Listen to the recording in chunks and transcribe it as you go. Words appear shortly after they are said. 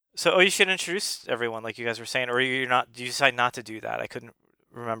So, you should introduce everyone, like you guys were saying, or you're not. Do you decide not to do that? I couldn't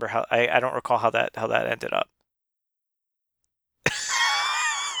remember how. I don't recall how that ended up.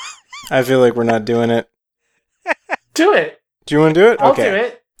 I feel like we're not doing it. Do it. Do you want to do it? I'll Okay. do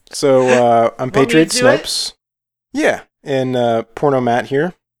it. So I'm Patriot to do it? Snopes. Yeah, and Porno Matt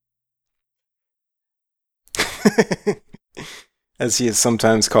here, as he is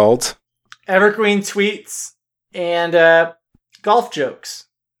sometimes called. Evergreen tweets and golf jokes.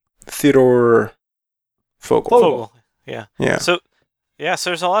 Theodore Fogel. Fogel. Yeah. Yeah. So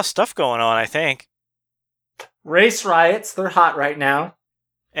there's a lot of stuff going on, I think. Race riots, they're hot right now.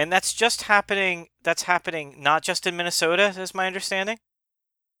 And that's happening not just in Minnesota, is my understanding.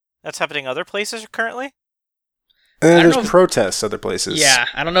 That's happening other places currently? And I don't there's know protests other places. Yeah,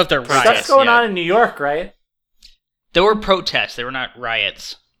 I don't know if they're riots. Stuff's going yet. on in New York, right? There were protests. They were not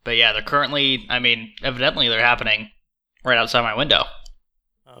riots. But yeah, they're currently, evidently they're happening right outside my window.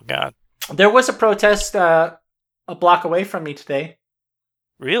 Oh, God. There was a protest a block away from me today.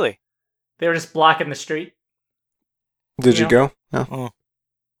 Really? They were just blocking the street. Did you Yeah. go? No.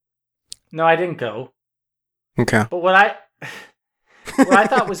 No, I didn't go. Okay. But what I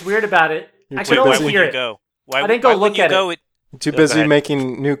thought was weird about it, You're I too could Why only busy. wouldn't hear you it. go? I didn't go why look wouldn't you at go? Too Go busy ahead.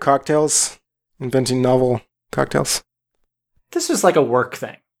 making new cocktails, inventing novel cocktails. This was like a work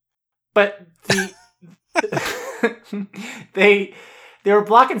thing. But they were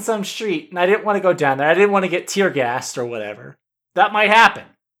blocking some street, and I didn't want to go down there. I didn't want to get tear gassed or whatever. That might happen.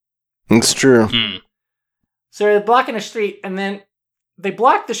 It's true. So they're blocking a street, and then they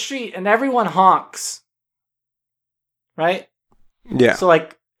block the street, and everyone honks. Right? Yeah. So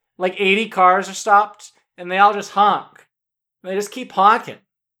like 80 cars are stopped, and they all just honk. They just keep honking.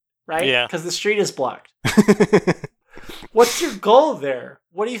 Right? Yeah. Because the street is blocked. What's your goal there?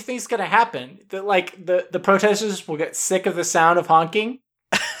 What do you think is going to happen? That the protesters will get sick of the sound of honking?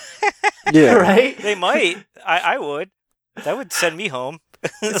 Yeah. Right? They might. I would. That would send me home.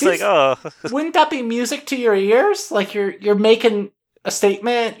 It's seems- like, oh. Wouldn't that be music to your ears? Like you're making a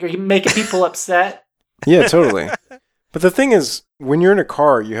statement, you're making people upset. Yeah, totally. But the thing is, when you're in a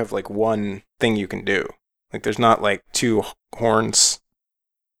car, you have like one thing you can do. Like there's not like two horns.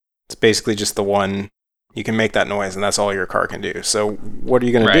 It's basically just the one. You can make that noise, and that's all your car can do. So what are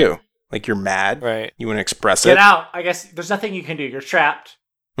you going to do? Like you're mad? Right. You want to express Get it? out. I guess there's nothing you can do. You're trapped.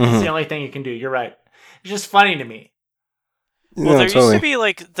 It's Mhm. the only thing you can do. You're right. It's just funny to me. Well, Yeah, there totally. used to be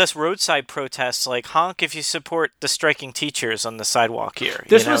like this roadside protests, like honk if you support the striking teachers on the sidewalk here.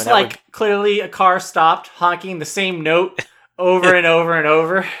 This you know, was and that like clearly a car stopped honking the same note over and over and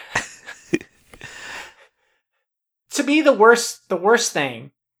over. To me, the worst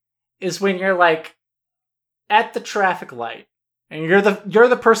thing is when you're like at the traffic light and you're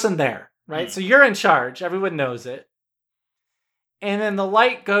the person there, right? So you're in charge. Everyone knows it. And then the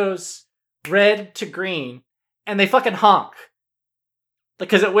light goes red to green and they fucking honk.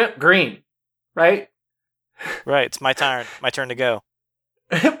 Because it went green, right? right. It's my turn to go.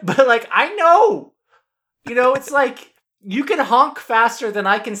 But like, I know, it's like you can honk faster than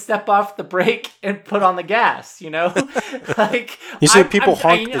I can step off the brake and put on the gas, like You say I'm- people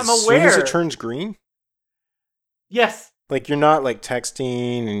honk I'm as soon as aware. it turns green? Yes, Like you're not like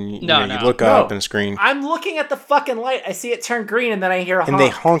texting and you No, know, you no. look No. up and screen. I'm looking at the fucking light. I see it turn green and then I hear a honk. And they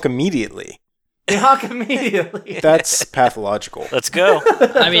honk immediately. They honk immediately. That's pathological. Let's go.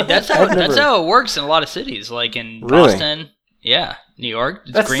 That's how it works in a lot of cities, like in Really? Boston. Yeah, New York.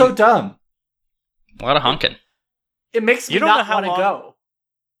 It's That's green. so dumb. A lot of honking. It makes me You don't know not how want to long- go.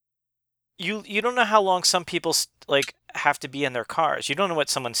 You don't know how long some people like have to be in their cars. You don't know what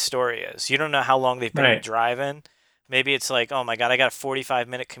someone's story is. You don't know how long they've been Right. driving. Maybe it's like, oh my God, I got a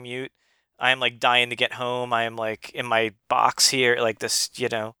 45-minute commute. I am like dying to get home. I am like in my box here, like this,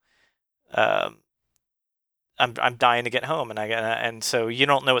 I'm dying to get home, and so you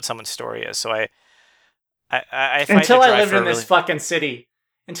don't know what someone's story is. So I if Until I, I lived in this fucking city.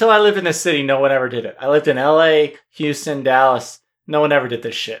 Until I lived in this city, no one ever did it. I lived in LA, Houston, Dallas. No one ever did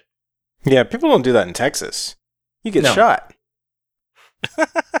this shit. Yeah, people don't do that in Texas. You get No. shot.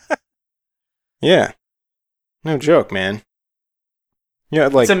 Yeah. No joke, man. Yeah,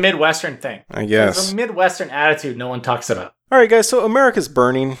 like, It's a Midwestern thing. I It's guess. a Midwestern attitude no one talks about. All right, guys, so America's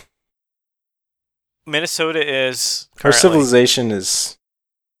burning. Minnesota is Our currently- civilization is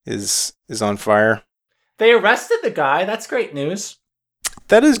on fire. They arrested the guy. That's great news.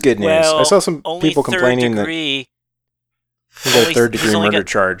 That is good news. Well, I saw some only people complaining that degree, he got a only- third he's degree only murder got-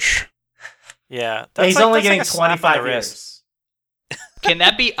 charge. Yeah, He's only that's getting like a slap on the 25 wrist. years. Can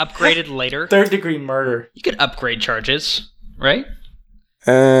that be upgraded later? Third degree murder. You could upgrade charges, right?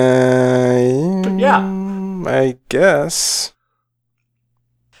 Yeah. I guess.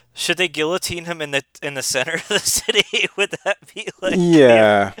 Should they guillotine him in the center of the city? Would that be like?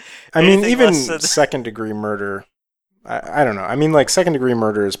 Yeah. I mean, anything even less than- second degree murder. I don't know. I mean, like second degree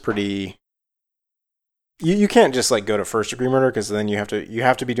murder is pretty. You can't just like go to first degree murder because then you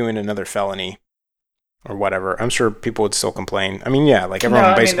have to be doing another felony or whatever. I'm sure people would still complain. I mean, yeah, like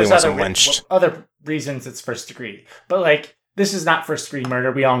everyone basically wants him lynched. Other reasons it's first degree, but like this is not first degree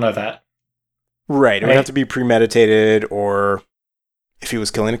murder. We all know that. Right. It would have to be premeditated, or if he was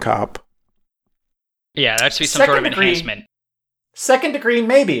killing a cop. Yeah, that has to be some sort of Second degree- enhancement. Second degree,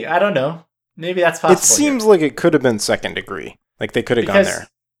 maybe. I don't know. Maybe that's possible. It seems like it could have been second degree. Like they could have gone Because there. I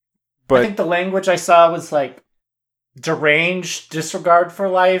But think the language I saw was like deranged disregard for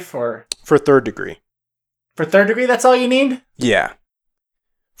life, or for third degree. for third degree, that's all you need? Yeah.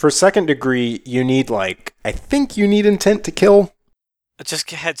 For second degree, you need I think you need intent to kill.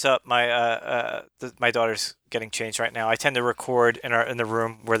 Just a heads up, my daughter's getting changed right now. I tend to record in the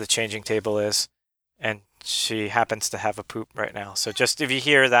room where the changing table is, and she happens to have a poop right now. So just if you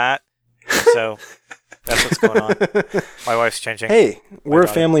hear that, so that's what's going on. My wife's changing. Hey, we're a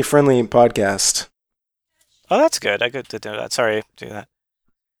daughter. family-friendly podcast. Oh, that's good. I good to do that. Sorry, do that.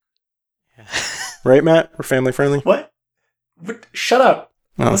 Yeah. Right, Matt? We're family-friendly? What? Shut up.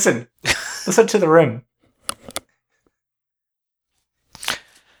 Oh. Listen. Listen to the room.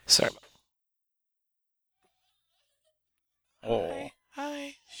 Sorry. Oh.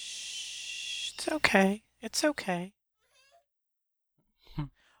 Hi. Shh. It's okay. It's okay.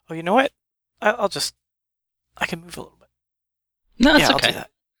 Oh, you know what? I can move a little bit. No, it's yeah, okay. I'll do that.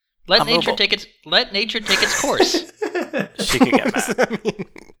 Let I'm nature mobile. take its course. She could get mad. I mean,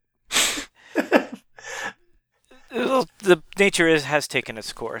 Well, the nature has taken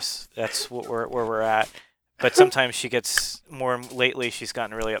its course. That's where we're at. But sometimes she gets more. Lately, she's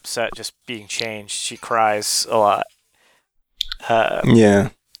gotten really upset just being changed. She cries a lot, yeah.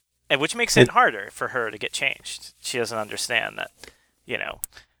 and which makes it harder for her to get changed. She doesn't understand that,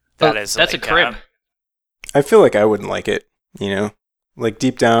 that is That's like, a crib. I feel like I wouldn't like it, Like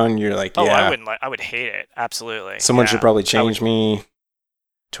deep down, you're like, yeah, Oh, I wouldn't. I would hate it. Absolutely. someone Yeah. should probably I would- change me.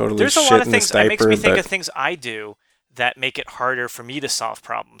 Totally There's a shit lot of in things this that makes diaper, me think but of things I do that make it harder for me to solve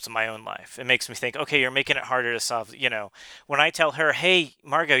problems in my own life. It makes me think, okay, you're making it harder to solve, when I tell her, hey,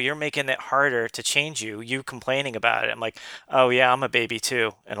 Margot, you're making it harder to change you complaining about it. I'm like, oh yeah, I'm a baby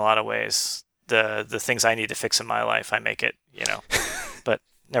too in a lot of ways. The things I need to fix in my life, I make it, but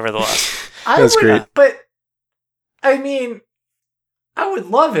nevertheless. That's great. But, I mean, I would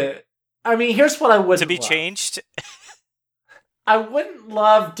love it. I mean, here's what I would To be love. changed? I wouldn't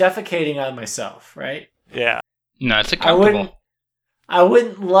love defecating on myself, right? Yeah. No, it's I wouldn't. uncomfortable. I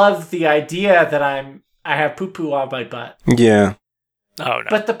wouldn't love the idea that I have poo poo on my butt. yeah. Oh no.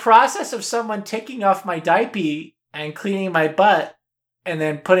 But the process of someone taking off my diaper and cleaning my butt and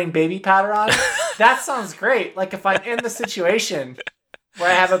then putting baby powder on, that sounds great. Like if I'm in the situation where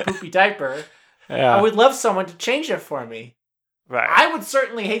I have a poopy diaper, yeah. I would love someone to change it for me. Right. I would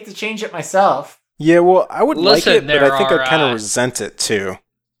certainly hate to change it myself. Yeah, well, I would Listen, like it, but there I think are, I'd kind of resent it too.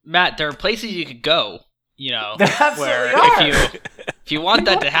 Matt, there are places you could go, There where absolutely are. if you want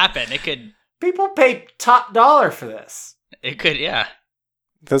that to happen, People pay top dollar for this. yeah.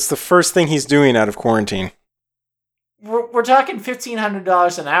 That's the first thing he's doing out of quarantine. We're talking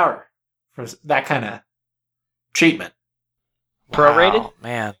 $1,500 an hour for that kind of treatment. Prorated? Wow,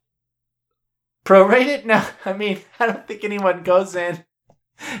 man. Prorated? No, I mean, I don't think anyone goes in,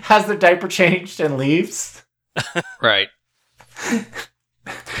 has their diaper changed, and leaves. Right.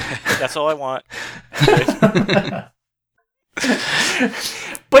 That's all I want.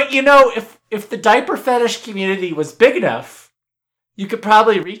 But if the diaper fetish community was big enough, you could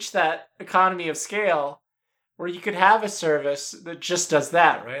probably reach that economy of scale where you could have a service that just does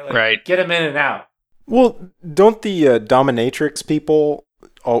that, right? Like, Right. Get them in and out. Well, don't the dominatrix people,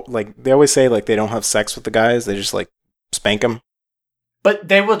 they always say they don't have sex with the guys, they just spank them? But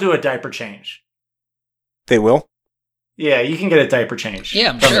they will do a diaper change. They will? Yeah, you can get a diaper change. Yeah,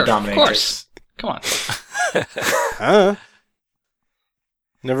 I'm from sure. the Of dominatrix. course. Come on. Huh?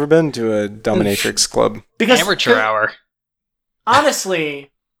 Never been to a dominatrix club. Because Amateur hour.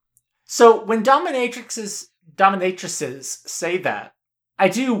 honestly, so when dominatrixes say that, I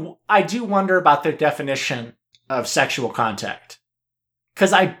do wonder about their definition of sexual contact.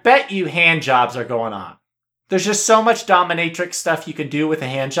 Because I bet you hand jobs are going on. There's just so much dominatrix stuff you can do with a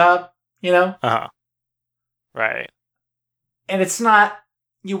hand job, Uh-huh. Right. And it's not,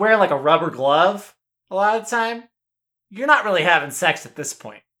 you wear a rubber glove a lot of the time. You're not really having sex at this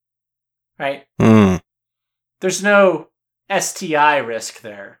point, right? Hmm. There's no STI risk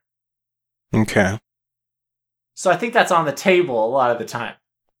there. Okay. So I think that's on the table a lot of the time.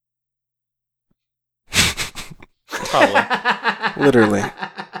 Probably. Literally.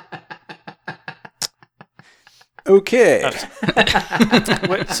 Okay.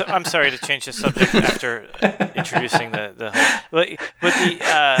 So I'm sorry to change the subject after introducing the whole. But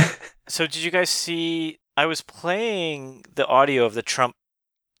the so did you guys see? I was playing the audio of the Trump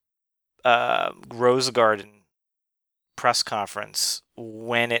Rose Garden press conference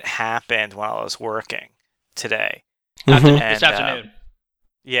when it happened while I was working today. This afternoon.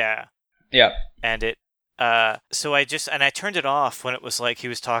 Yeah. Yeah. And it so I turned it off when it was like he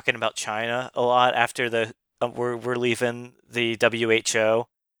was talking about China a lot after the we're leaving the WHO.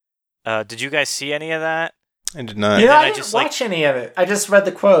 Did you guys see any of that? I did not. Yeah, I didn't watch any of it. I just read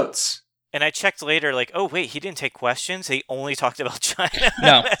the quotes. And I checked later, like, oh wait, he didn't take questions. He only talked about China.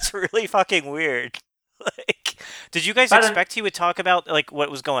 No. That's really fucking weird. Like, did you guys expect he would talk about like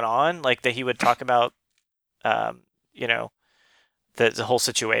what was going on? Like that he would talk about, you know, the whole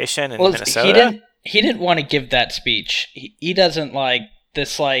situation in Minnesota? He didn't want to give that speech. He doesn't like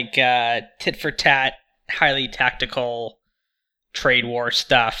this like tit for tat, highly tactical trade war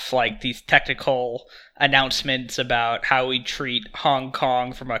stuff, like these technical announcements about how we treat Hong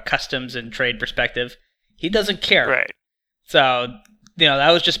Kong from a customs and trade perspective. He doesn't care. Right. So,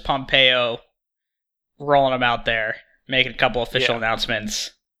 that was just Pompeo rolling him out there, making a couple official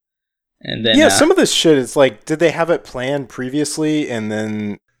announcements. And then some of this shit, it's like, did they have it planned previously and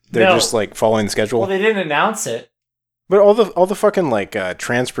then they're just like following the schedule? Well, they didn't announce it. But all the fucking like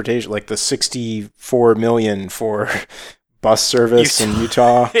transportation, like the $64 million for bus service in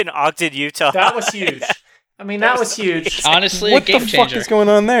Utah, in Ogden, Utah. That was huge. I mean, that was huge. Honestly, what a game the changer. fuck is going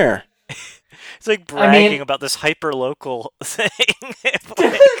on there? It's like bragging about this hyper local thing.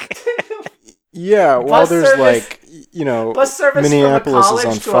 Yeah, while there's service, like bus service Minneapolis from a college is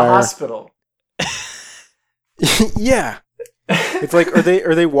on to fire. a hospital. Yeah, it's like are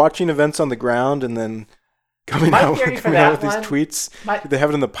they watching events on the ground and then coming out with these tweets? Do they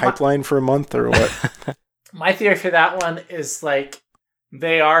have it in the pipeline for a month or what? My theory for that one is like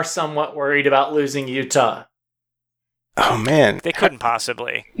they are somewhat worried about losing Utah. Oh man, they couldn't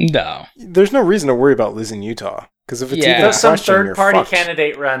possibly. No, there's no reason to worry about losing Utah because if it's even there's some question, third-party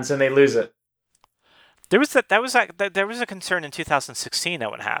candidate runs and they lose it. There was a concern in 2016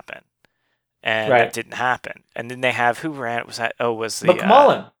 that would happen, and that didn't happen. And then they have who ran it? Was the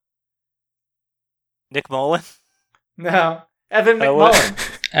McMullen? Nick Mullen? No, Evan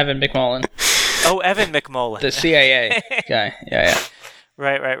McMullen. Evan McMullen. Oh, Evan McMullen, the CIA guy. Yeah.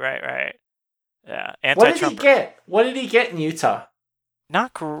 Right. Yeah. What did he get? What did he get in Utah?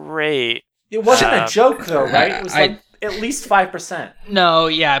 Not great. It wasn't a joke, though, right? It was like at least 5%. No,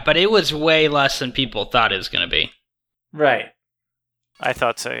 yeah, but it was way less than people thought it was going to be. Right. I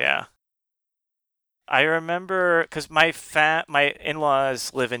thought so, yeah. I remember, because my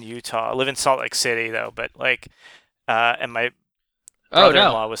in-laws live in Utah. I live in Salt Lake City, though, but like, and my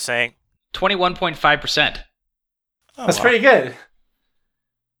brother-in-law was saying 21.5%. That's pretty good.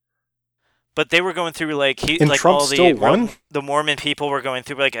 But they were going through like Trump all still won? The Mormon people were going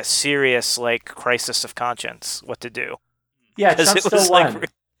through like a serious like crisis of conscience, what to do. Yeah, Trump still won. Like,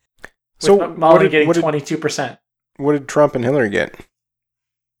 so McMullen getting 22%. What did Trump and Hillary get?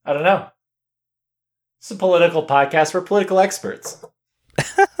 I don't know. It's a political podcast. We're political experts.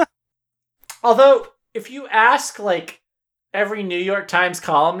 Although, if you ask like every New York Times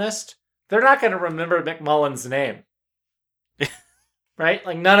columnist, they're not going to remember McMullen's name. Right?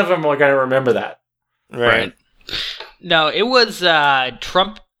 Like, none of them are going to remember that. Right. No, it was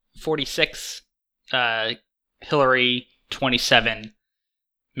Trump 46, Hillary 27,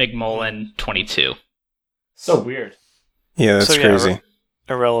 McMullen 22. So weird. Yeah, that's crazy.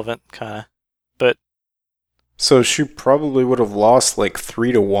 Irrelevant, kind of. But so she probably would have lost like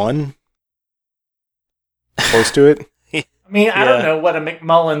 3-1. Close to it. I mean, I don't know what a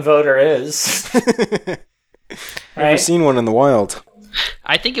McMullen voter is. Never seen one in the wild.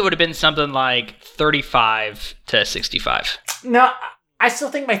 I think it would have been something like 35 to 65. No, I still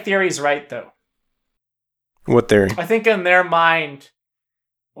think my theory is right, though. What theory? I think in their mind,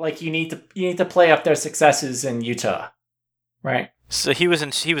 like you need to play up their successes in Utah, right? So he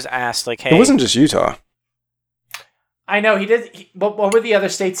was asked like, "Hey," it wasn't just Utah. I know he did. What were the other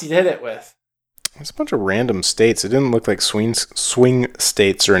states he did it with? It's a bunch of random states. It didn't look like swing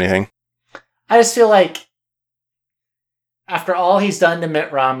states or anything. I just feel like after all he's done to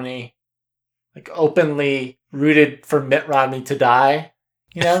Mitt Romney, like openly rooted for Mitt Romney to die,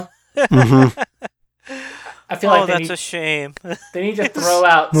 Mm-hmm. I feel like that's a shame. They need to throw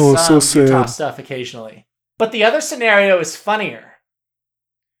out some so Utah stuff occasionally. But the other scenario is funnier,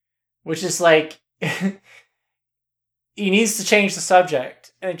 which is like he needs to change the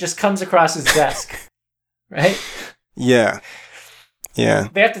subject, and it just comes across his desk, right? Yeah. Yeah.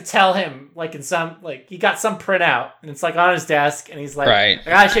 They have to tell him, like, in some, like, he got some printout, and it's, like, on his desk, and he's like, Right. I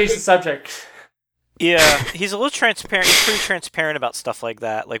gotta change the subject. Yeah, he's a little transparent. He's pretty transparent about stuff like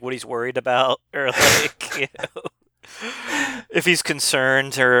that, like what he's worried about, or like, if he's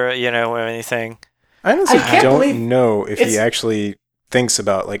concerned, or or anything. I honestly can't believe don't know if he actually thinks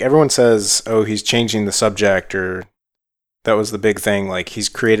about, like, everyone says, oh, he's changing the subject, or that was the big thing, like, he's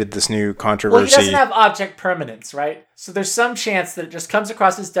created this new controversy. Well, he doesn't have object permanence, right? So there's some chance that it just comes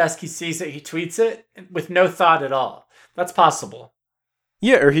across his desk, he sees it, he tweets it, with no thought at all. That's possible.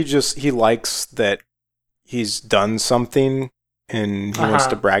 Yeah, or he likes that he's done something, and he wants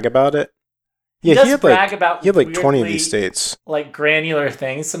to brag about it. Yeah, he had like 20 of these states. Like granular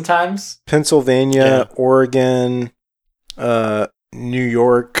things sometimes. Pennsylvania, Oregon, New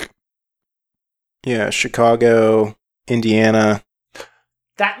York, Chicago, Indiana.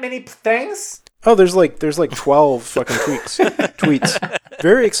 That many things? Oh, there's like 12 fucking tweets.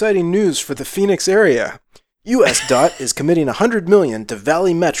 Very exciting news for the Phoenix area. US DOT is committing $100 million to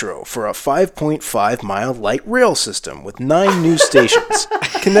Valley Metro for a 5.5-mile light rail system with 9 new stations,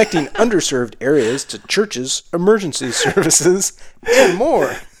 connecting underserved areas to churches, emergency services, and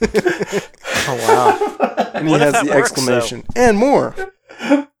more. Oh, wow. And he has the exclamation, and more.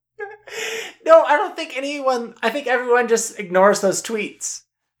 No, I don't think anyone... I think everyone just ignores those tweets.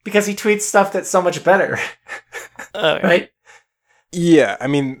 Because he tweets stuff that's so much better. Right? Yeah, I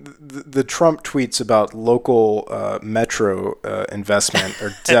mean, the Trump tweets about local metro investment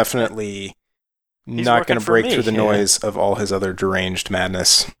are definitely not going to break through the noise of all his other deranged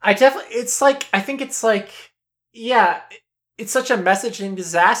madness. I think it's like, it's such a messaging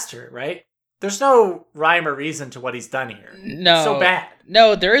disaster, right? There's no rhyme or reason to what he's done here. No. It's so bad.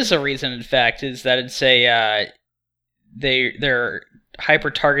 No, there is a reason, in fact, is that it's they're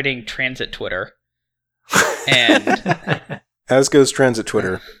hyper-targeting transit Twitter. And... As goes transit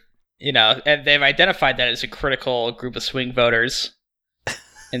Twitter. And they've identified that as a critical group of swing voters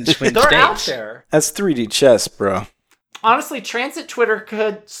in swing They're states. out there. That's 3D chess, bro. Honestly, transit Twitter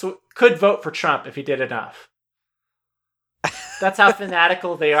could vote for Trump if he did enough. That's how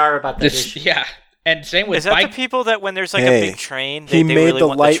fanatical they are about that issue. Yeah, and same with Is that the people that when there's like a big train, he made really the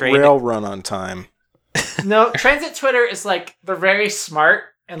light rail run on time. No, transit Twitter is like, they're very smart,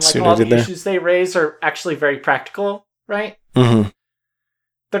 and like all the issues they raise are actually very practical, right? Mm-hmm.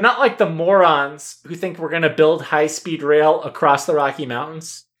 They're not like the morons who think we're going to build high-speed rail across the Rocky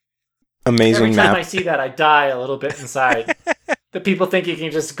Mountains. Amazing Every time map. I see that, I die a little bit inside. The people think you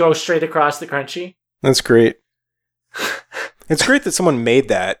can just go straight across the country. That's great. It's great that someone made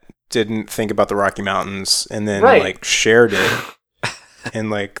that, didn't think about the Rocky Mountains, and then like shared it. And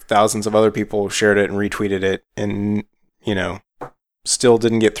like thousands of other people shared it and retweeted it, and still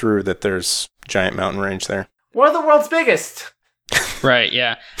didn't get through that there's giant mountain range there. One of the world's biggest. Right,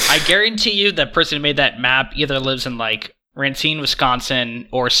 yeah. I guarantee you that person who made that map either lives in like Racine, Wisconsin,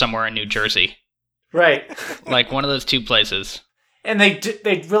 or somewhere in New Jersey. Right. Like one of those two places. And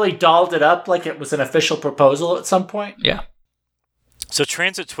they really dolled it up like it was an official proposal at some point. Yeah. So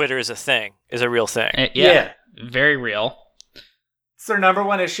transit Twitter is a real thing. Yeah. Very real. It's their number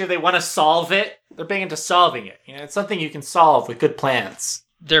one issue. They want to solve it. They're big into solving it. It's something you can solve with good plans.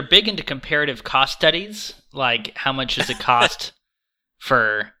 They're big into comparative cost studies, like how much does it cost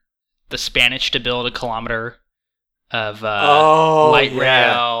for the Spanish to build a kilometer of light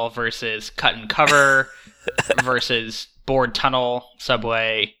rail versus cut and cover versus bored tunnel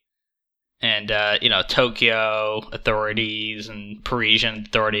subway, and Tokyo authorities and Parisian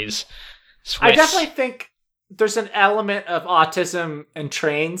authorities. Swiss. I definitely think there's an element of autism and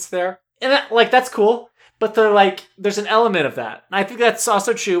trains there, and that's cool. But there's an element of that. And I think that's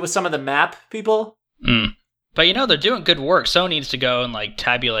also true with some of the map people. Mm. But they're doing good work. Someone needs to go and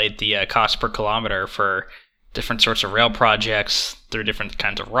tabulate the cost per kilometer for different sorts of rail projects through different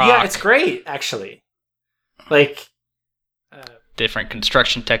kinds of rock. Yeah, it's great, actually. Different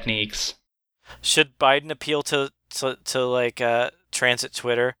construction techniques. Should Biden appeal to transit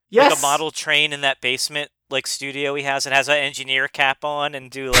Twitter? Yes. Like a model train in that basement studio he has. It has an engineer cap on and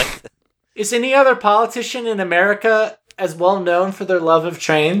do Is any other politician in America as well known for their love of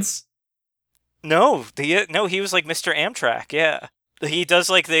trains? No, he was like Mr. Amtrak, yeah. He does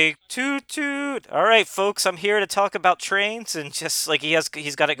the toot toot. All right, folks, I'm here to talk about trains, and just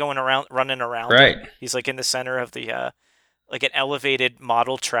he's got it running around. Right. He's in the center of the an elevated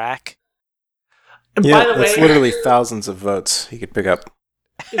model track. And yeah, by the that's way, literally thousands of votes he could pick up.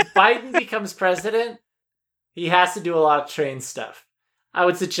 If Biden becomes president, he has to do a lot of train stuff. I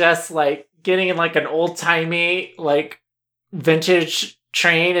would suggest getting in an old-timey vintage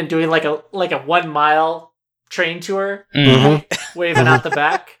train and doing a 1 mile train tour, waving out the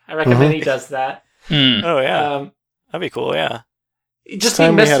back. I recommend he does that. Oh yeah, that'd be cool. Yeah, just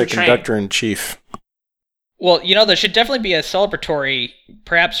time be we had Mr. a Train. conductor in chief. Well, there should definitely be a celebratory,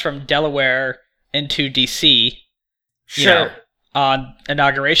 perhaps from Delaware into DC, Sure, on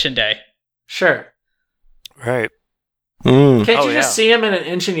Inauguration Day. sure. right. Mm. Can't Oh, you just yeah. see him in an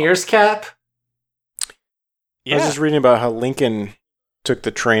engineer's cap? I Yeah, was just reading about how Lincoln took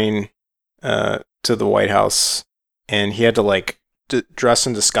the train to the White House, and he had to dress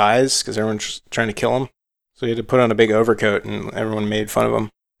in disguise because everyone's trying to kill him. So he had to put on a big overcoat, and everyone made fun of him.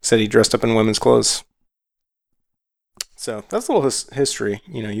 Said he dressed up in women's clothes. So that's a little history.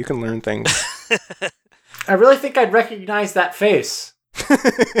 You can learn things. I really think I'd recognize that face.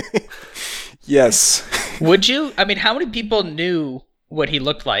 Yes. Would you? I mean, how many people knew what he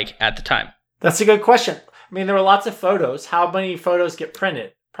looked like at the time? That's a good question. I mean, there were lots of photos. How many photos get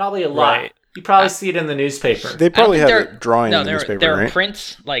printed? Probably a lot. Right. You probably see it in the newspaper. They probably I don't have think it drawing in the there newspaper, are right?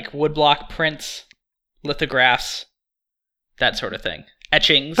 prints, like woodblock prints, lithographs, that sort of thing.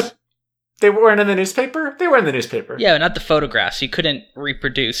 Etchings. They weren't in the newspaper? They were in the newspaper. Yeah, not the photographs. You couldn't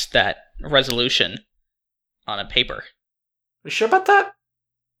reproduce that resolution on a paper. You sure about that?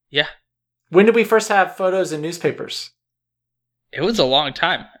 Yeah. When did we first have photos in newspapers? It was a long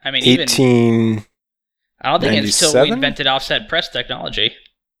time. I mean, even 18. I don't think it's until we 97? invented offset press technology.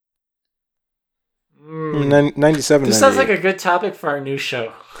 97. This sounds like 98. a good topic for our new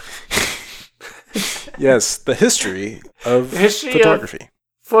show. Yes, the history of The history of- photography.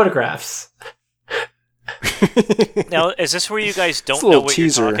 Photographs. Now, is this where you guys It's don't a little know what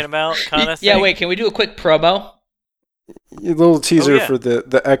teaser. you're talking about, kind of thing? Yeah, wait, can we do a quick promo? A little teaser yeah. for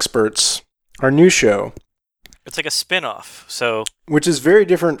the experts. Our new show, It's like a spin-off. So which is very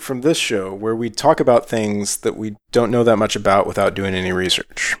different from this show, where we talk about things that we don't know that much about without doing any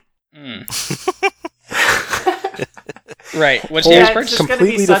research. Right. What's Whole the Yeah, experts? it's just going to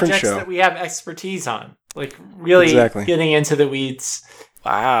Completely be different subjects show. that we have expertise on. Like, really Exactly. getting into the weeds.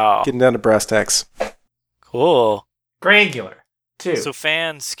 wow, Getting down to brass tacks. cool. Granular, too. So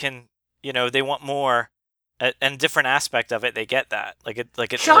fans can, they want more, and different aspect of it. They get that.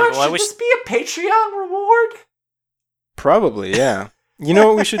 John, well, I should wish. this be a Patreon reward? Probably, yeah. You know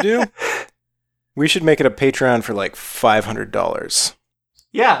what we should do? We should make it a Patreon for like $500.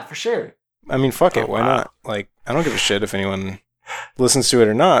 Yeah, for sure. I mean, fuck it. Oh, Why wow. not? Like, I don't give a shit if anyone listens to it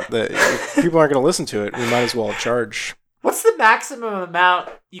or not. If people aren't going to listen to it, we might as well charge What's the maximum amount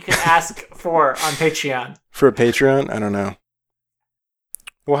you can ask for on Patreon? for a Patreon. I don't know.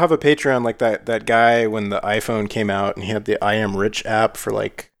 We'll have a Patreon like that guy when the iPhone came out and he had the I Am Rich app for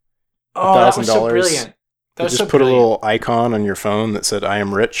like Oh, that was so $1,000. brilliant. That you was just so put brilliant. a little icon on your phone that said I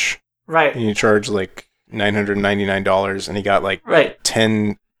Am Rich Right, and you charge like $999 and he got like right.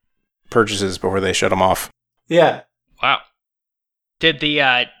 10 purchases before they shut him off. Yeah. Wow. Did the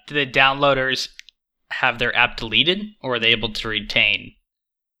downloaders have their app deleted, or are they able to retain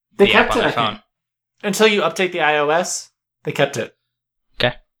They the app kept on it, their I think. phone? Until you update the iOS, they kept it.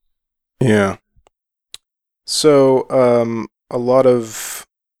 Okay. Yeah. So, a lot of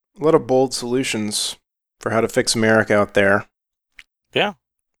bold solutions for how to fix America out there. Yeah.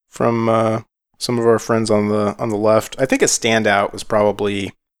 From some of our friends on the left. I think a standout was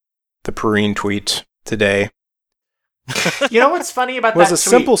probably the Perrine tweet today. You know what's funny about Was that a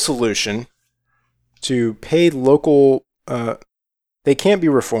tweet? simple solution to pay local. They can't be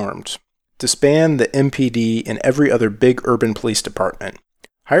reformed. Disband the MPD and every other big urban police department.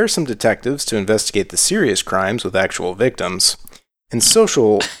 Hire some detectives to investigate the serious crimes with actual victims, and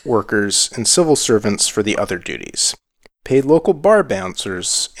social workers and civil servants for the other duties. Pay local bar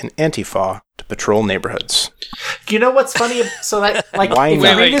bouncers and Antifa to patrol neighborhoods. You know what's funny? So that, like, Why if you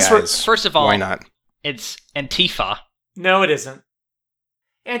not, read this guys? First of all, Why not? it's Antifa. No, it isn't.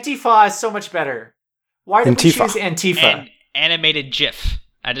 Antifa is so much better. Why did we Antifa. choose Antifa? And animated GIF.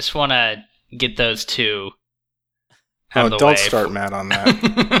 I just want to get those two out Oh, of the don't way. start Matt on that.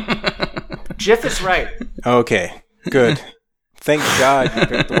 Jif is right. Okay, good. Thank God you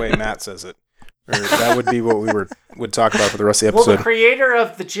picked the way Matt says it. Or that would be what we would talk about for the rest of the Well, the episode. creator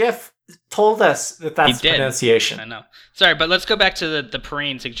of the GIF told us that that's He the did. pronunciation. I know. Sorry, but let's go back to the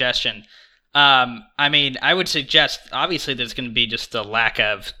Perrine suggestion. I mean, I would suggest, obviously, there's going to be just a lack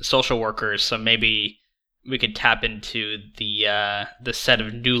of social workers, so maybe we could tap into the set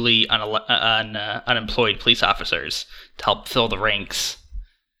of newly unemployed police officers to help fill the ranks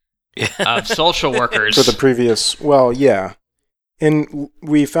of social workers. For the previous, well, yeah. And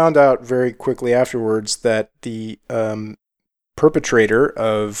we found out very quickly afterwards that the perpetrator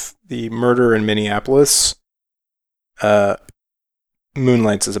of the murder in Minneapolis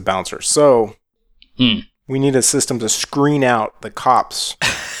moonlights as a bouncer. So We need a system to screen out the cops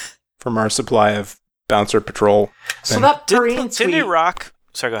from our supply of bouncer patrol. So that Perrine Didn't tweet, Iraq...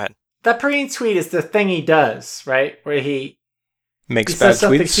 Sorry, go ahead. that Perrine tweet is the thing he does, right? Where he Makes bad says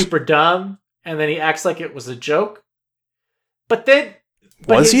something tweets. super dumb, and then he acts like it was a joke. But then...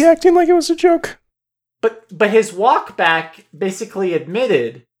 Was he acting like it was a joke? But his walk back basically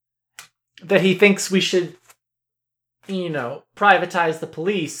admitted that he thinks we should, privatize the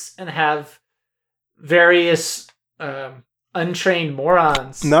police and have various untrained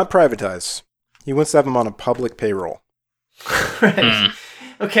morons. Not privatize. He wants to have them on a public payroll. Right.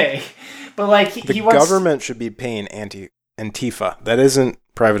 Okay. But like The he wants, government should be paying Antifa. That isn't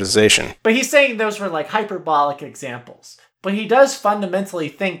privatization. But he's saying those were like hyperbolic examples. But he does fundamentally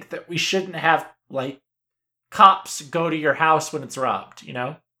think that we shouldn't have like cops go to your house when it's robbed,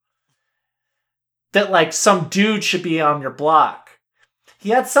 That like some dude should be on your block. He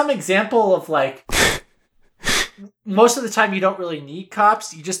had some example of like most of the time you don't really need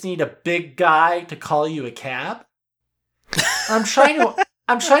cops, you just need a big guy to call you a cab. I'm trying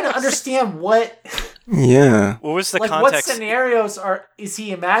to understand what Yeah. What was the like context? what scenarios is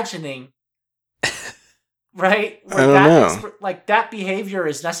he imagining? Right? I don't know. Like that behavior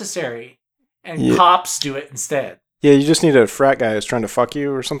is necessary and Yeah. cops do it instead. Yeah, you just need a frat guy who's trying to fuck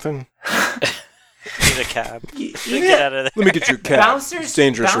you or something. Need a cab. You Get out of there. Let me get you a cab. Bouncers, It's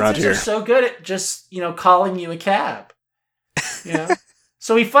dangerous around bouncers here. are so good at just, calling you a cab.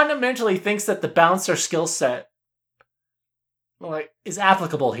 So he fundamentally thinks that the bouncer skill set is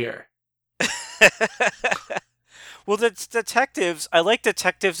applicable here. Well, the detectives, I like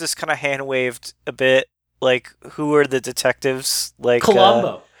detectives just kind of hand waved a bit. Like, who are the detectives? Like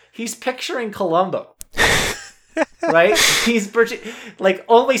Columbo. He's picturing Columbo. Right? He's like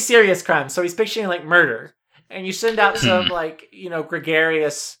only serious crimes. So he's picturing like murder. And you send out some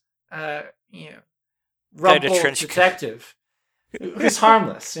gregarious rumpled trench coat. detective who's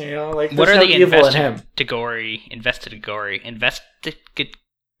harmless, like What there's are no the evil in him. investigatory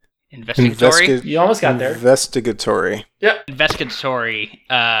You almost got there. Investigatory. investigatory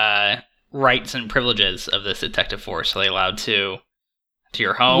rights and privileges of this detective force? Are they allowed to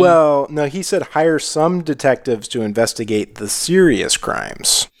your home? Well, no, he said hire some detectives to investigate the serious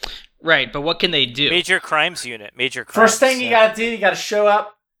crimes. Right, but what can they do? Major crimes unit. Major crimes. First thing you gotta do, you gotta show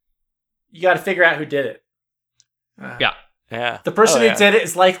up. You gotta figure out who did it. Yeah. Yeah. The person Oh, yeah. who did it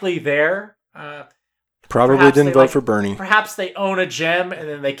is likely there. Probably Perhaps didn't they, vote like- for Bernie. Perhaps they own a gym and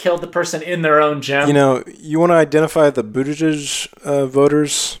then they killed the person in their own gym. You want to identify the Buttigieg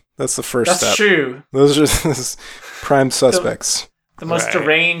voters? That's the first That's step. true. Those are prime suspects. The most Right.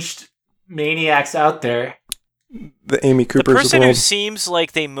 deranged maniacs out there. The Amy The Coopers of the person who world. seems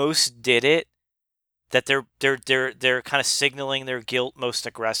like they most did it, that they're kind of signaling their guilt most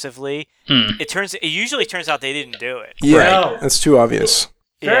aggressively. It usually turns out they didn't do it. Yeah, Right. that's too obvious.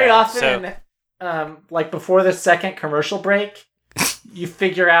 Very Yeah, often, like before the second commercial break, you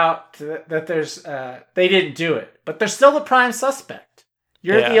figure out that there's they didn't do it, but they're still the prime suspect.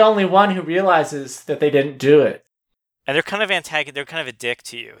 You're Yeah. the only one who realizes that they didn't do it. And they're kind of they're kind of a dick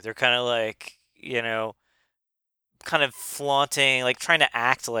to you. They're kind of like, kind of flaunting, like trying to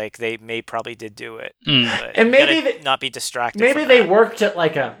act like they probably did do it. But And you maybe gotta they- not be distracted. Maybe from they that. worked at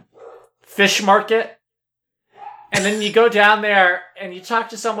like a fish market, and then you go down there and you talk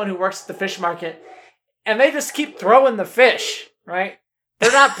to someone who works at the fish market, and they just keep throwing the fish, right?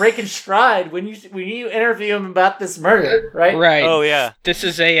 They're not breaking stride when you interview them about this murder, right? Right. Oh yeah. This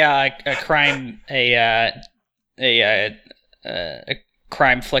is a crime a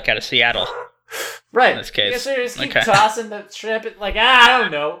crime flick out of Seattle. Right. In this case. Yeah, so you just keep Okay. tossing the shrimp. Like, I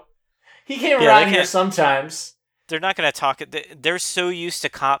don't know. He came Yeah, around they here can't- sometimes. They're not going to talk. They're so used to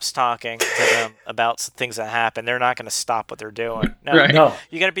cops talking to them about things that happen. They're not going to stop what they're doing. No, Right. No.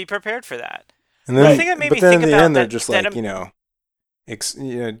 you got to be prepared for that. And then, The thing that made but me then think in the about end, they're that- just that like,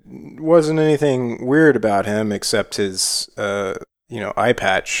 wasn't anything weird about him except his, eye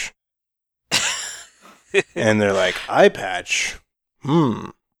patch. And they're like, eye patch?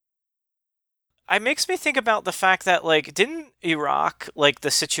 It makes me think about the fact that, like, didn't Iraq, like,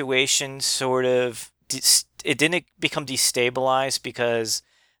 the situation sort of, it didn't become destabilized because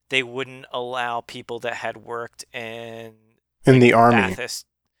they wouldn't allow people that had worked in The army. Ba'athist,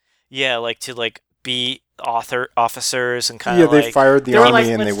 yeah, like to like be officers and kind Yeah, of they like fired the They were army like,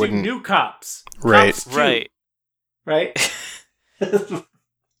 and let's they do wouldn't. new cops. Right. Cops too, right. Right?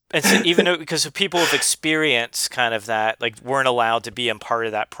 And so even though, because people with experience, kind of that, like, weren't allowed to be a part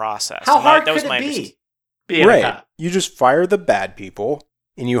of that process. How And hard that was could my it underst- be? Being a Right. cop? You just fire the bad people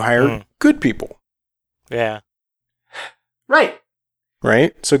and you hire good people. Yeah. Right.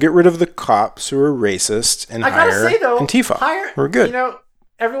 right? So get rid of the cops who are racist and I gotta hire say though, Antifa. We're good. You know,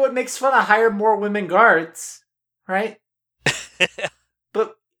 everyone makes fun of hire more women guards, right?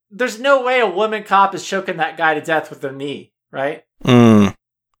 But there's no way a woman cop is choking that guy to death with their knee, right?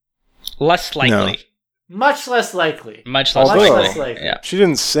 Less likely. No. Much less likely. Much less Although- likely. Much less likely. Yeah. She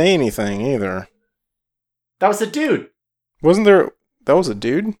didn't say anything either. That was a dude. Wasn't there? That was a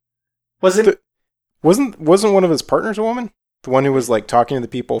dude. Was it? Wasn't one of his partners a woman? The one who was like talking to the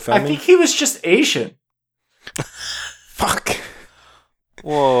people I filming. think he was just Asian. Fuck!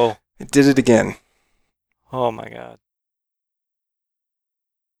 Whoa. It did it again. Oh my god.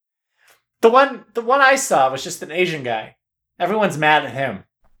 The one I saw was just an Asian guy. Everyone's mad at him.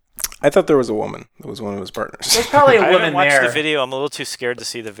 I thought there was a woman. That was one of his partners. There's probably a I woman haven't watched there. the video. I'm a little too scared to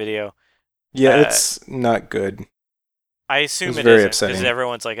see the video. Yeah, it's not good. I assume It's it very isn't upsetting. because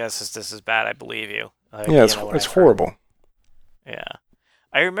everyone's like, this is bad. I believe you. Like, Yeah, it's you know what it's I've heard. horrible. Yeah.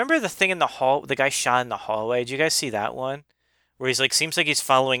 I remember the thing in the hall, the guy shot in the hallway. Did you guys see that one? Where he's like, seems like he's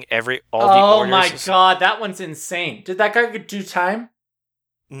following all the Oh orders. my god, that one's insane. Did that guy do time?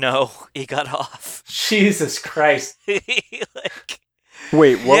 No, he got off. Jesus Christ. Like,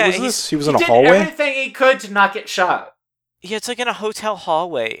 Wait, what Yeah, was he's- this? He was He in a did hallway? everything he could to not get shot. yeah, it's like in a hotel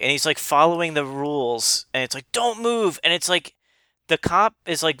hallway, and he's like following the rules, and it's like, don't move, and it's like, the cop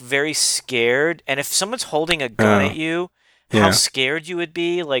is like very scared, and if someone's holding a gun Oh. at you, Yeah. how scared you would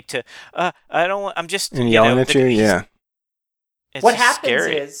be, like to, I don't want, I'm just, And yelling at you? Yeah. It's What just happens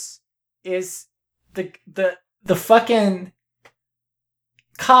scary. is the fucking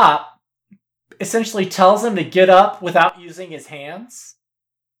cop essentially tells him to get up without using his hands.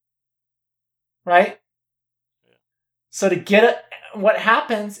 Right? So to get it, what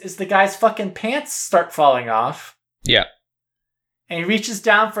happens is the guy's fucking pants start falling off. Yeah. And he reaches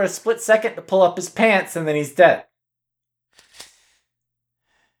down for a split second to pull up his pants, and then he's dead.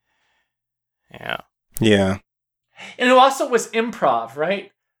 Yeah. Yeah. And it also was improv,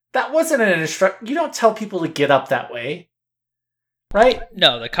 right? That wasn't an instruct. You don't tell people to get up that way, right?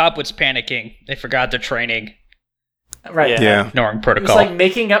 No, the cop was panicking. They forgot their training, Right. Yeah. Yeah. ignoring It was protocol. like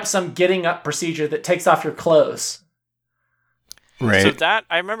making up some getting up procedure that takes off your clothes. Right. So that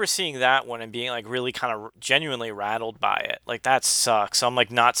I remember seeing that one and being like really kind of genuinely rattled by it. Like that sucks. So I'm like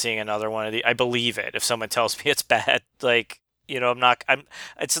not seeing another one of the. I believe it if someone tells me it's bad. Like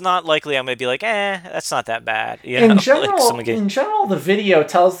it's not likely I'm gonna be like, that's not that bad. You know? In Like, general, someone get- in general, the video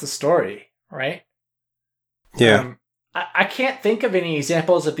tells the story, right? Yeah. I can't think of any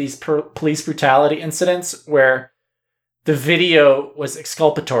examples of these police brutality incidents where the video was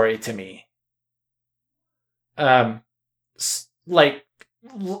exculpatory to me.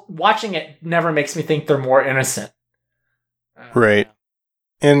 Watching it never makes me think they're more innocent. Right.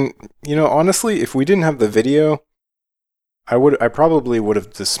 And honestly, if we didn't have the video, I probably would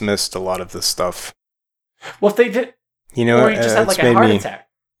have dismissed a lot of this stuff. Well, if they did, or he just had like it's a made heart me. attack,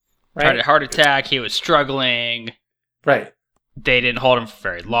 right? Heart attack. He was struggling. Right. They didn't hold him for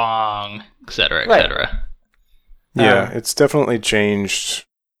very long, etc., Right. etc. Yeah, it's definitely changed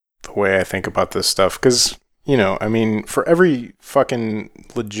the way I think about this stuff. Because, for every fucking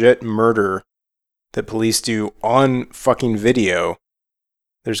legit murder that police do on fucking video,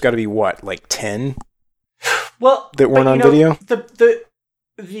 there's got to be what, like 10 Well, that weren't but, on video?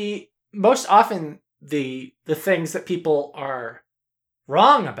 The most often the things that people are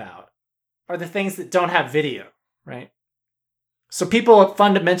wrong about are the things that don't have video, right? So people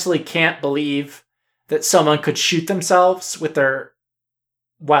fundamentally can't believe that someone could shoot themselves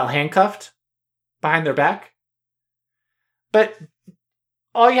while handcuffed behind their back. But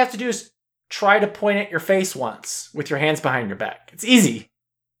all you have to do is try to point at your face once with your hands behind your back. It's easy.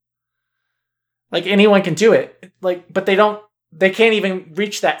 Like anyone can do it. But they can't even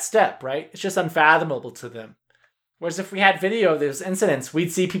reach that step, right? It's just unfathomable to them. Whereas if we had video of those incidents,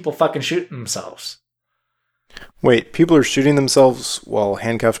 we'd see people fucking shooting themselves. Wait, people are shooting themselves while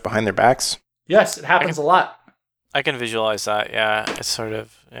handcuffed behind their backs? Yes, it happens a lot. I can visualize that. Yeah, it's sort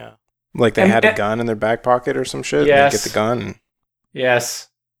of Like they And- had a gun in their back pocket or some shit? Yes. And they get the gun? And Yes.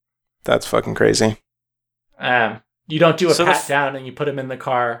 that's fucking crazy. You don't do a So the pat down and you put them in the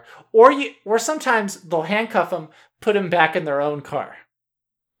car, or sometimes they'll handcuff them, put them back in their own car.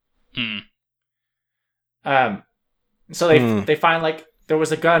 So they find like there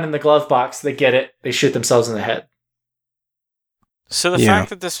was a gun in the glove box. They get it. They shoot themselves in the head. So the Yeah. fact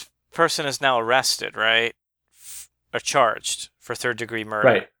that this person is now arrested, right, or charged for third-degree murder,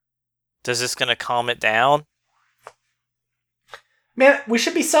 Right. does this going to calm it down? Man, we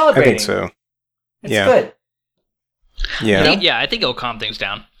should be I celebrating. think so. It's Yeah. good. Yeah. I think it'll calm things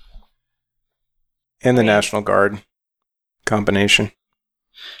down. And the I mean- National Guard combination.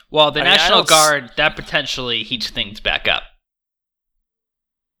 Well, the I mean, I National don't Guard, that potentially heats things back up.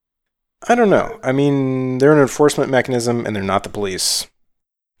 I don't know. I mean, they're an enforcement mechanism, and they're not the police.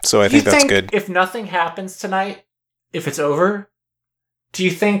 So I Do you think that's good. If nothing happens tonight, if it's over, do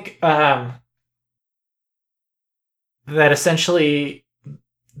you think that essentially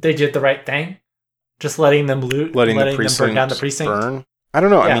they did the right thing? Just letting them loot, Letting the them precinct burn down the precinct? burn? I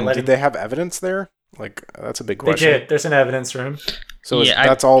don't know. Yeah, I mean, did they have evidence there? Like, that's a big They question. did. There's an evidence room. So Yeah,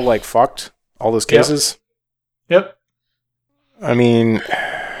 that's all, like, fucked? All those cases? Yep. I mean,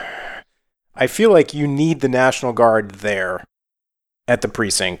 I feel like you need the National Guard there at the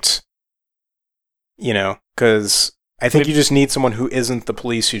precinct. You know, because I think you just need someone who isn't the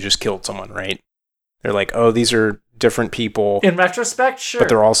police who just killed someone, right? They're like, oh, these are different people. In retrospect, sure. But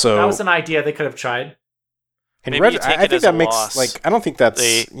they're also... That was an idea they could have tried. Maybe you take I it think as a that makes, loss. like, I don't think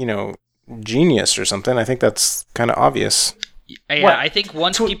that's, genius or something. I think that's kind of obvious. Yeah, What? I think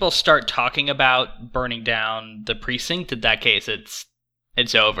once people start talking about burning down the precinct, in that case,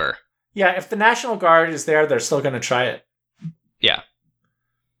 it's over. Yeah, if the National Guard is there, they're still going to try it. Yeah.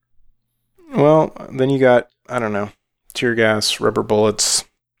 Well, then you got, I don't know, tear gas, rubber bullets.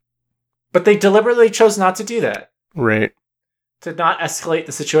 But they deliberately chose not to do that, Right. to not escalate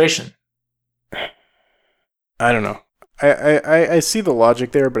the situation. I don't know. I see the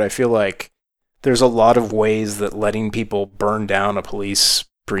logic there, but I feel like there's a lot of ways that letting people burn down a police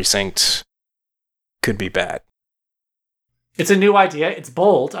precinct could be bad. It's a new idea. It's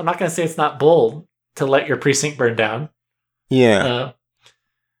bold. I'm not going to say it's not bold to let your precinct burn down. Yeah.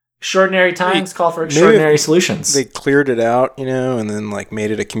 Extraordinary times call for maybe extraordinary solutions. They cleared it out, and then like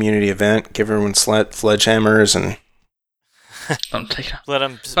made it a community event, give everyone sledgehammers, and Let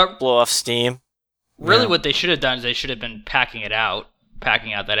them But- blow off steam. Really, Yeah. what they should have done is they should have been packing out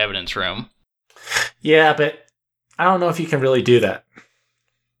that evidence room. Yeah, but I don't know if you can really do that.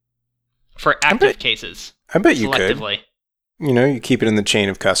 For active cases. I bet you could. Selectively. You keep it in the chain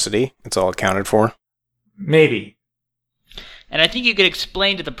of custody. It's all accounted for. Maybe. And I think you could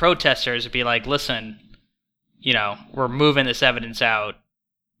explain to the protesters and be like, listen, we're moving this evidence out,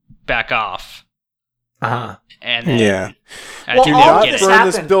 back off. Uh-huh. And then, Yeah. I Well, think all they'll of Not get this it. burn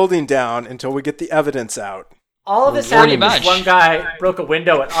this happened- building down until we get the evidence out. All of this Pretty happened because much. one guy broke a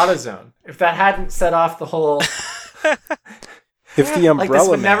window at AutoZone. If that hadn't set off the whole... If the umbrella like, this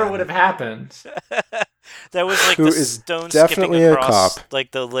man, never would have happened. That was like Who the is stone definitely skipping a across cop.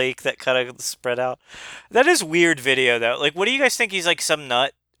 like the lake that kind of spread out. That is weird video though. Like, what do you guys think? He's like some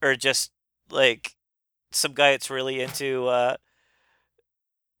nut or just like some guy that's really into?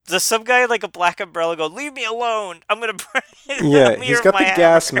 Does some guy like a black umbrella go? Leave me alone! I'm gonna burn. yeah, me he's or got the my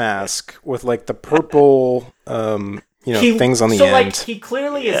gas hammer." mask with like the purple, things on the so, end. like, he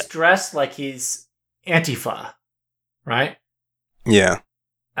clearly is dressed like he's Antifa, right? Yeah,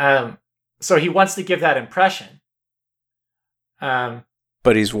 So he wants to give that impression.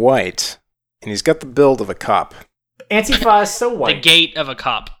 but he's white, and he's got the build of a cop. Antifa is so The white. gate of a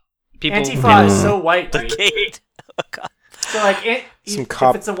cop. Antifa is so white, The dude. gate. So, like, Some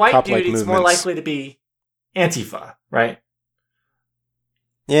if it's a white cop-like dude, it's more movements. likely to be Antifa, right?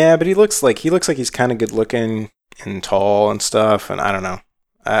 Yeah, but he looks like he's kind of good looking and tall and stuff, and I don't know.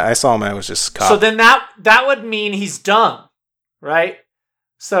 I saw him. I was just cop. So then that would mean he's dumb, right?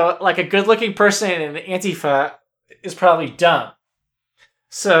 So, like, a good-looking person in Antifa is probably dumb.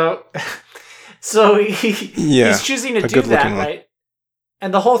 So he's choosing to a do that, good-looking one. right?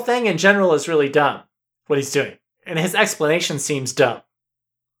 And the whole thing in general is really dumb, what he's doing. And his explanation seems dumb.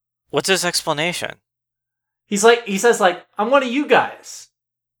 What's his explanation? He says, I'm one of you guys.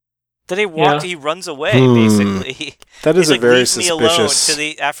 Then he he runs away, Hmm. basically. that is He's a like, very leave me alone suspicious. to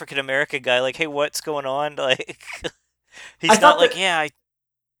the African American guy. Like, hey, what's going on? Like, I he's thought not like, that-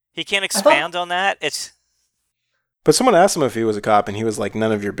 he can't expand on that. It's But someone asked him if he was a cop, and he was like,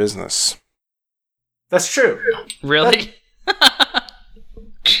 "None of your business." That's true. Really?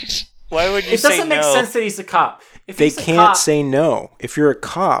 why would you It say doesn't make no? sense that he's a cop. If They he's a can't cop, say no. If you're a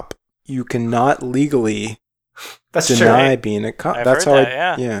cop, you cannot legally that's deny true. being a cop. I've That's heard how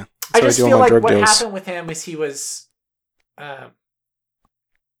that, yeah. That's I how just do all feel my like drug what deals. happened with him is he was, I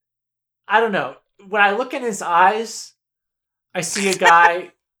don't know. When I look in his eyes, I see a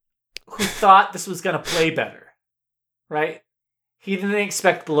guy who thought this was going to play better, right? He didn't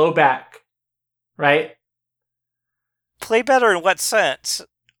expect blowback, right? Play better in what sense?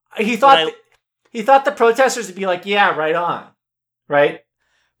 He thought When I- he thought the protesters would be like, "Yeah, right on," right?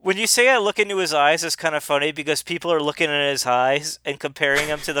 When you say I look into his eyes, it's kind of funny because people are looking at his eyes and comparing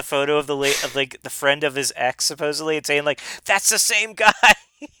him to the photo of the friend of his ex, supposedly, and saying like, "That's the same guy."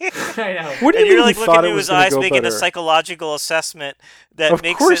 I know. What do And you you're mean like he looking thought it into was his going to eyes, go making better? a psychological assessment that Of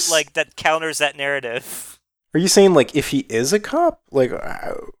makes course. it like that counters that narrative. Are you saying like if he is a cop? Like,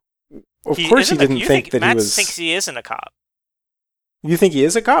 of course he didn't think that Matt he was. thinks he isn't a cop. You think he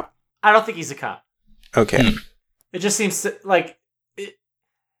is a cop? I don't think he's a cop. Okay. It just seems like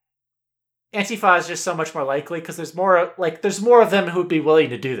Antifa is just so much more likely because there's more of them who would be willing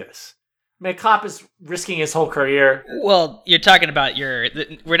to do this. I mean, a cop is risking his whole career. Well, you're talking about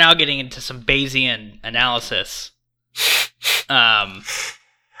we're now getting into some Bayesian analysis,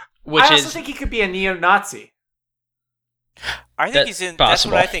 which I also think he could be a neo-Nazi. I think That's he's in.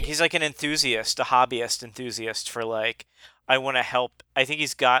 possible. That's what I think. He's like an enthusiast, a hobbyist enthusiast for like. I want to help. I think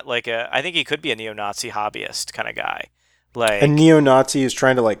he's got like a. I think he could be a neo-Nazi hobbyist kind of guy. Like A neo-Nazi who's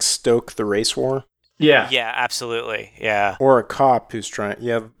trying to like stoke the race war, Yeah. yeah, absolutely, yeah. or a cop who's trying.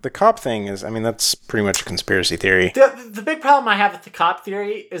 Yeah, the cop thing is. I mean, that's pretty much a conspiracy theory. The big problem I have with the cop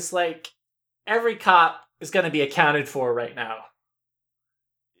theory is like every cop is going to be accounted for right now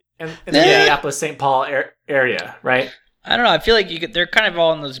in the Yeah. Minneapolis St. Paul area, right? I don't know. I feel like they're kind of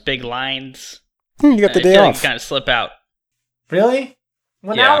all in those big lines. You got the I day feel off. like you kind of slip out. Really?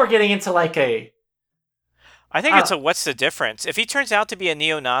 Well, Yeah. now we're getting into like a I think it's a what's the difference? If he turns out to be a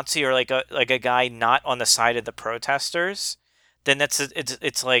neo-Nazi or like a guy not on the side of the protesters, then it's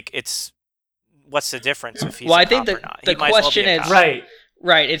what's the difference if he's Well, a I think cop or the- not? the He might as well be question a is- cop. right.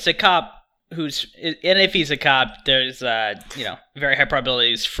 Right. It's a cop and if he's a cop, there's very high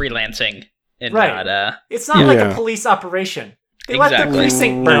probability he's freelancing and Right. not It's not like Yeah. a police operation. They let Exactly. the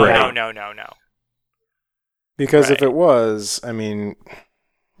precinct burn Right. down. No. Because if Right. it was, I mean,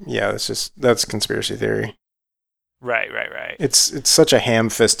 yeah, that's conspiracy theory. Right. It's such a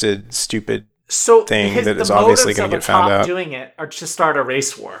ham-fisted, stupid. So Thing that is the obviously motives gonna of a get found cop out. doing it are to start a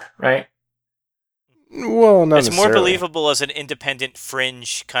race war, right? Well, not It's more necessarily. believable as an independent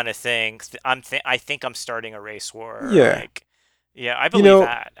fringe kind of thing. I think I'm starting a race war. Yeah. Like, yeah, I believe know,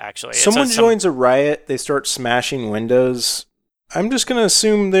 that actually. It's Someone some- joins a riot, they start smashing windows. I'm just going to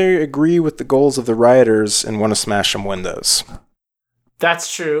assume they agree with the goals of the rioters and want to smash some windows.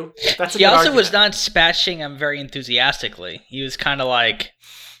 That's true. That's a He good also was argument. not smashing them very enthusiastically. He was kind of like,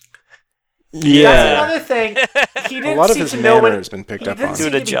 That's Yeah. another thing. He A didn't lot of seem his to know manner what has been picked he up didn't on.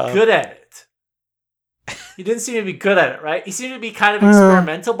 seem Doing a to be job. good at it. He didn't seem to be good at it, right? He seemed to be kind of Uh.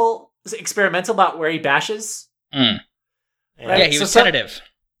 experimental about where he bashes. mm. Right, Yeah, he so was some- tentative.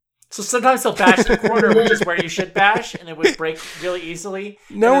 So sometimes he'll bash the corner, which is where you should bash, and it would break really easily.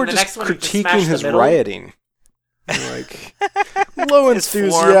 Now then we're the just next one, you just smash critiquing the his middle. rioting. Like, low His form.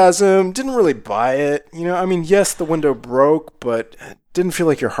 enthusiasm, didn't really buy it. I mean, yes, the window broke, but didn't feel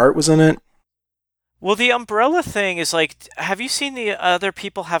like your heart was in it. Well, the umbrella thing is like, have you seen the other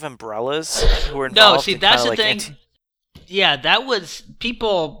people have umbrellas who were No, involved? see, in that's kinda the like thing. Yeah, that was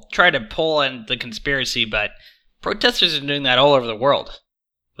people try to pull in the conspiracy, but protesters are doing that all over the world.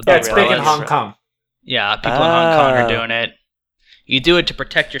 With Yeah, the it's big in umbrellas. Hong Kong. Yeah, people in Hong Kong Ah. are doing it. You do it to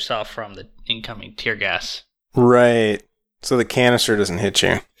protect yourself from the incoming tear gas. Right. So the canister doesn't hit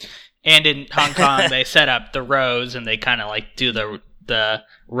you. And in Hong Kong, they set up the rows and they kind of like do the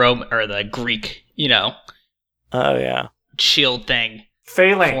Rome or the Greek, Oh yeah. shield thing.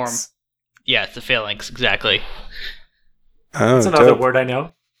 Phalanx. Form. Yeah, it's the phalanx, exactly. Oh, That's another dope. word I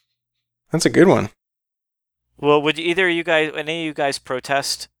know. That's a good one. Well, would any of you guys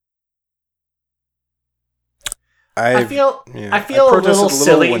protest? I feel yeah, I feel a protested little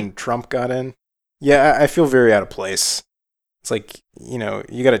silly. when Trump got in. Yeah, I feel very out of place. It's like, you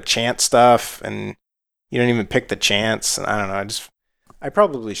got to chant stuff and you don't even pick the chants. I don't know. I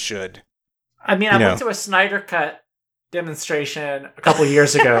probably should. I mean, You I know. went to a Snyder Cut demonstration a couple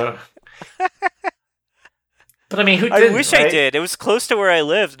years ago. But I mean, who I didn't, wish I right? did. It was close to where I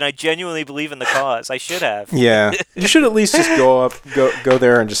lived, and I genuinely believe in the cause. I should have. Yeah. You should at least just go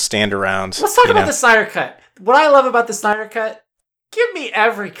there and just stand around. Let's talk you about know? the Snyder Cut. What I love about the Snyder Cut, give me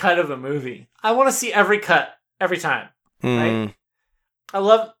every cut of a movie. I want to see every cut every time. Mm. I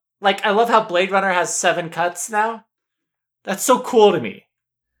love how Blade Runner has 7 cuts now. That's so cool to me.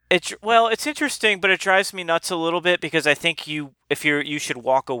 It's interesting, but it drives me nuts a little bit because I think you should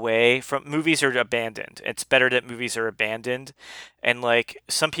walk away from movies are abandoned. It's better that movies are abandoned, and like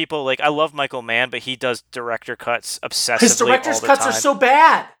some people, like I love Michael Mann, but he does director cuts obsessively. His director's all the cuts time. are so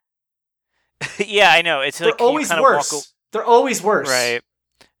bad. Yeah, I know. It's They're like you always kinda worse. They're always worse. right,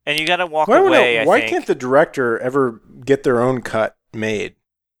 and you got to walk Well, I don't away. know. I Why think. can't the director ever get their own cut made?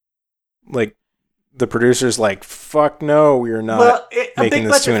 Like, the producer's like, fuck no, we are not. Well, a making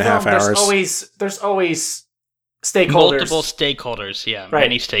big this budget 2.5 film, hours. There's always stakeholders. Multiple stakeholders, yeah, Right.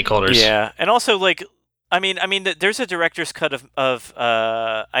 many stakeholders. Yeah, and also like there's a director's cut of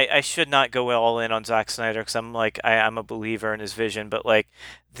I should not go all in on Zack Snyder because I'm a believer in his vision, but like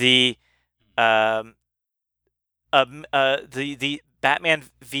the um the Batman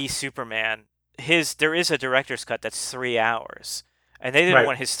v Superman, there is a director's cut that's 3 hours, and they didn't Right.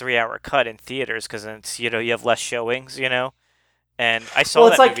 want his 3 hour cut in theaters because it's you have less showings, and I saw Well,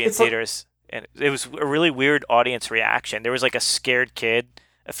 it's that like movie in it's like theaters, and it was a really weird audience reaction. There was like a scared kid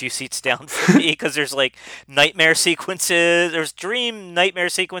a few seats down from me because there's like nightmare sequences. There's dream nightmare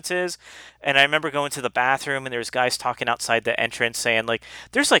sequences, and I remember going to the bathroom and there's guys talking outside the entrance saying like,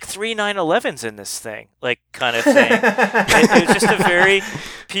 "There's like three 9/11s in this thing," like kind of thing. It was just a very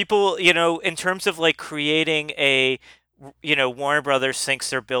people, in terms of like creating Warner Brothers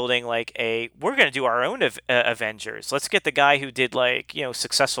thinks they're building like we're going to do our own Avengers. Let's get the guy who did like,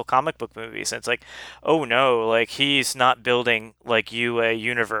 successful comic book movies. And it's like, oh no, like he's not building like a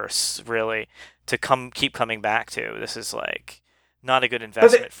universe really to keep coming back to. This is like not a good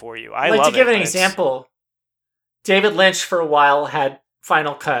investment for you. I like love to give it, an but it's- example, David Lynch for a while had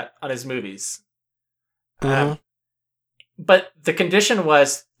Final Cut on his movies. Mhm. But the condition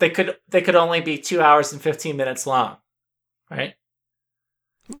was they could only be 2 hours and 15 minutes long. Right?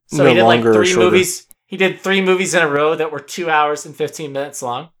 So No he did like longer or 3 shorter. movies. He did 3 movies in a row that were 2 hours and 15 minutes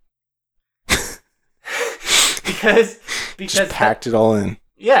long. because Just packed it all in.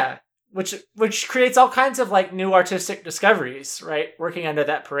 yeah, which creates all kinds of like new artistic discoveries, right? Working under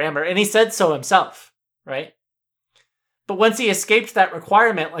that parameter, and he said so himself, right? But once he escaped that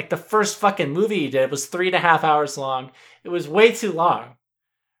requirement, like the first fucking movie he did was 3.5 hours long. It was way too long,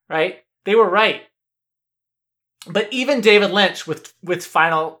 right? They were right. But even David Lynch with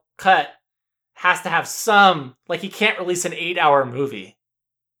Final Cut has to have some, like he can't release an 8-hour movie.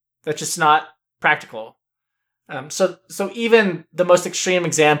 That's just not practical. So even the most extreme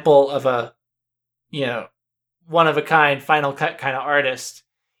example of a, one of a kind Final Cut kind of artist,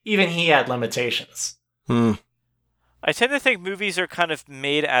 even he had limitations. I tend to think movies are kind of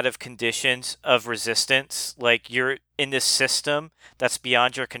made out of conditions of resistance. Like you're in this system that's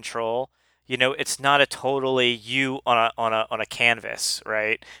beyond your control. It's not a totally you on a canvas,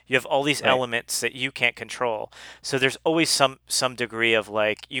 right? You have all these Right. elements that you can't control. So there's always some degree of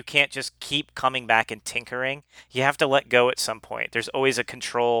like you can't just keep coming back and tinkering. You have to let go at some point. There's always a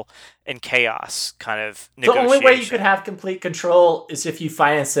control and chaos kind of The negotiation. only way you could have complete control is if you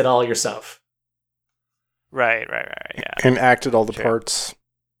finance it all yourself. Right, yeah. And acted all the Sure. parts.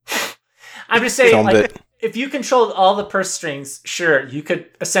 I'm just saying, Filmed like, it. if you controlled all the purse strings, sure, you could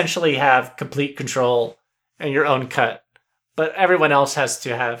essentially have complete control and your own cut. But everyone else has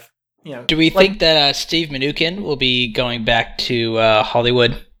to have, Do we like- think that Steve Mnuchin will be going back to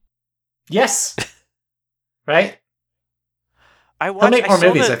Hollywood? Yes. Right? I watched. make I more saw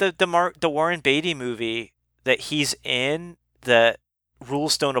movies. the Warren Beatty movie that he's in. That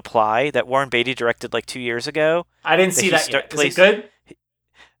Rules Don't Apply. That Warren Beatty directed like 2 years ago. I didn't see that yet. Is it good?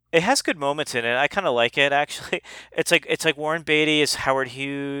 It has good moments in it. I kind of like it actually. It's like Warren Beatty is Howard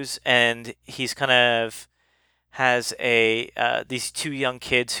Hughes, and he's kind of has these 2 young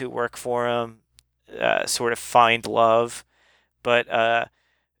kids who work for him, sort of find love, but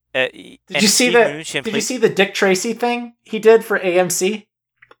Did you see the Dick Tracy thing he did for AMC?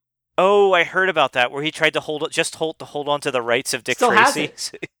 Oh, I heard about that where he tried to hold on to the rights of Dick Still has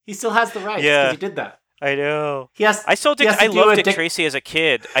Tracy. He still has the rights Yeah. because he did that. I know. I I loved Dick Tracy as a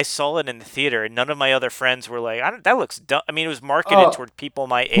kid. I saw it in the theater, and none of my other friends were like, "That looks dumb." I mean, it was marketed toward people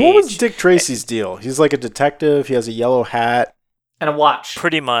my age. What was Dick Tracy's deal? He's like a detective. He has a yellow hat. and a watch.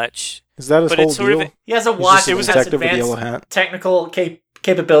 Pretty much. Is that his But whole it's sort deal? of- He has a He's watch just a that has detective with a yellow advanced hat. technical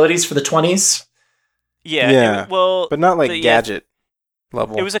capabilities for the 20s. Yeah. Yeah, well, But not like yeah, gadget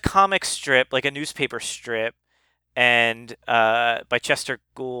level. It was a comic strip, like a newspaper strip, and by Chester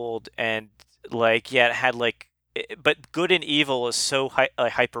Gould, and like it had like, but good and evil is so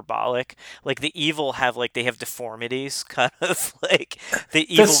hyperbolic. Like the evil they have deformities, kind of like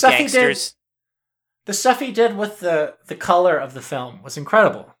the evil stuff he did- gangsters. The stuff he did with the color of the film was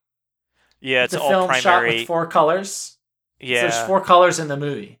incredible. Yeah, it's the all film shot primary. with 4 colors. So Yeah, there's 4 colors in the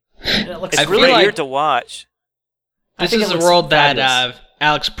movie. And it looks it's I feel really like- weird to watch. I This think is it the looks world that fabulous.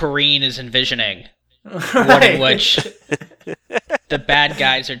 Alex Perrine is envisioning. One Right. in which the bad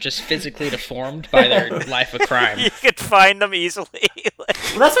guys are just physically deformed by their life of crime. You could find them easily. Like,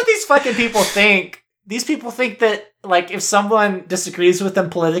 Well, that's what these fucking people think. These people think that, like, if someone disagrees with them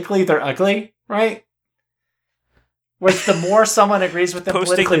politically, they're ugly, right? Whereas the more someone agrees with them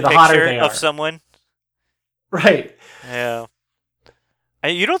posting politically, the the hotter picture they are. of someone. Right. Yeah.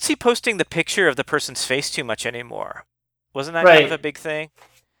 You don't see posting the picture of the person's face too much anymore. Wasn't that kind of Right. a big thing?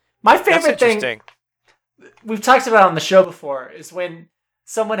 My That's favorite thing. interesting. we've talked about on the show before is when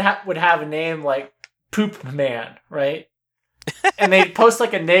someone would have a name like Poop Man, right? And they'd post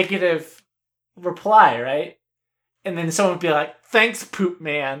like a negative reply, right? And then someone would be like, "Thanks, Poop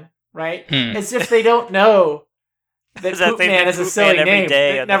Man," right? As if they don't know that Poop Man is a silly name.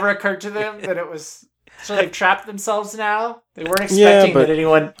 It never occurred to them that it was. So they've trapped themselves now. They weren't expecting that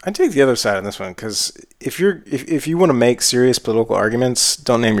anyone. I take the other side on this one because if you want to make serious political arguments,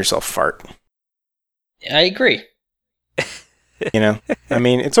 don't name yourself Fart. I agree. You know, I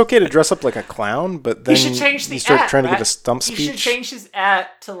mean, it's okay to dress up like a clown, but then you should change the you start at, trying right? to give a stump speech. He should change his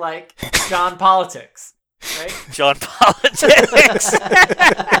at to like John Politics, right? John Politics.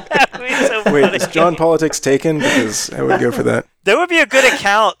 Wait, is John Politics taken? Because I would go for that. That would be a good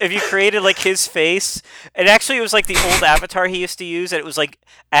account if you created like his face. And actually, it was like the old avatar he used to use, and it was like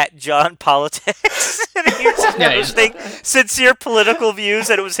at John Politics. And he was just posting sincere political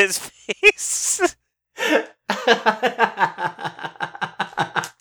views, and it was his face.